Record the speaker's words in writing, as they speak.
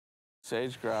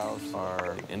Sage grouse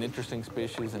are an interesting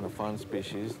species and a fun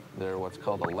species. They're what's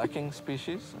called a lekking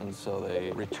species, and so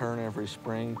they return every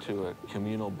spring to a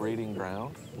communal breeding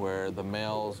ground where the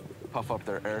males puff up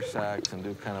their air sacs and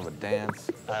do kind of a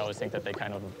dance. I always think that they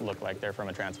kind of look like they're from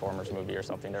a Transformers movie or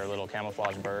something. They're a little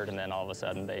camouflage bird, and then all of a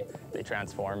sudden they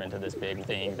transform into this big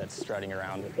thing that's strutting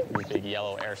around with these big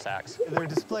yellow air sacs. Their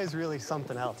display is really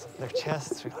something else. Their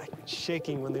chests are like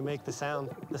shaking when they make the sound.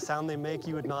 The sound they make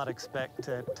you would not expect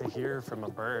to hear from a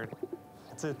bird.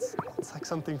 It's like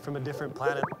something from a different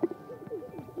planet.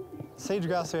 Sage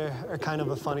grouse are kind of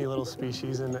a funny little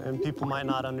species, and people might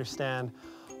not understand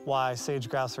why sage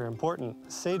grouse are important.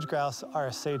 Sage grouse are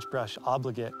a sagebrush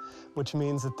obligate, which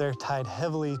means that they're tied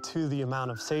heavily to the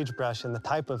amount of sagebrush and the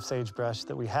type of sagebrush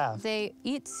that we have. They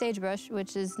eat sagebrush,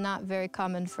 which is not very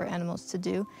common for animals to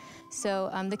do. So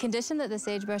the condition that the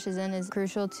sagebrush is in is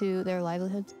crucial to their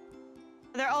livelihoods.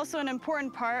 They're also an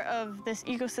important part of this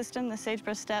ecosystem, the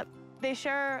sagebrush steppe. They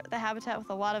share the habitat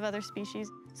with a lot of other species.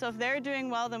 So if they're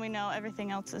doing well, then we know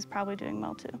everything else is probably doing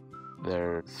well too.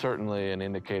 They're certainly an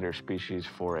indicator species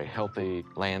for a healthy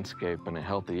landscape and a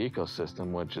healthy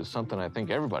ecosystem, which is something I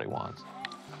think everybody wants.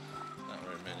 Not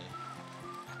very many.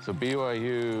 So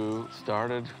BYU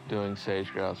started doing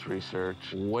sage grouse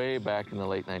research way back in the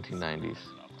late 1990s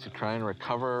to try and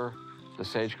recover the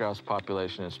sage grouse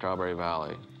population in Strawberry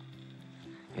Valley.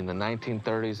 In the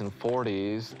 1930s and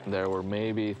 40s, there were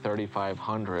maybe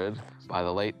 3,500. By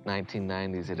the late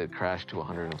 1990s, it had crashed to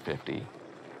 150.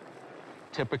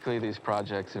 Typically, these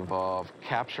projects involve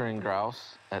capturing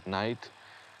grouse at night,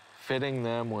 fitting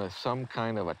them with some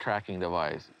kind of a tracking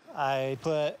device. I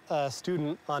put a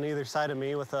student on either side of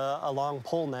me with a long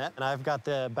pole net, and I've got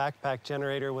the backpack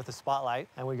generator with a spotlight,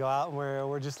 and we go out and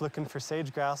we're just looking for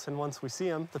sage grouse, and once we see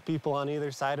them, the people on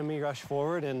either side of me rush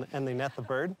forward and they net the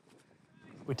bird.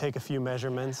 We take a few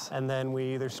measurements, and then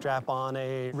we either strap on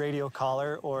a radio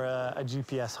collar or a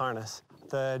GPS harness.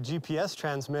 The GPS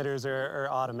transmitters are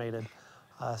automated.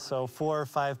 So 4 or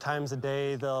 5 times a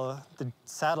day, the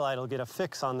satellite will get a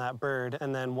fix on that bird,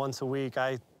 and then once a week,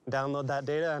 I download that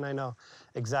data, and I know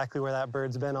exactly where that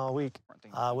bird's been all week.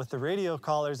 With the radio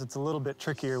collars, it's a little bit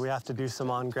trickier. We have to do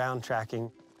some on-ground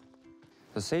tracking.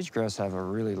 The sage grouse have a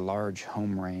really large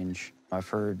home range. I've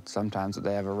heard sometimes that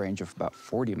they have a range of about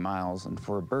 40 miles, and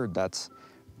for a bird, that's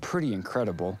pretty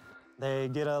incredible. They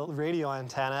get a radio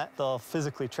antenna, they'll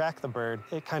physically track the bird.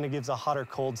 It kind of gives a hot or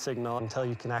cold signal until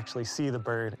you can actually see the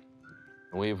bird.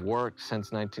 We've worked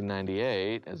since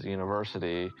 1998 as a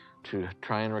university to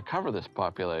try and recover this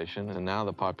population, and now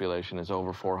the population is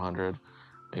over 400,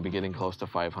 maybe getting close to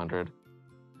 500.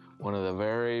 One of the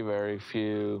very, very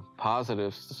few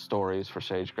positive stories for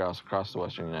sage grouse across the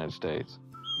western United States.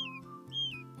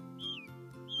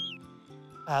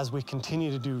 As we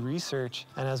continue to do research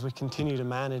and as we continue to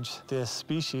manage this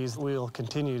species, we'll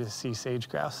continue to see sage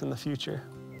grouse in the future.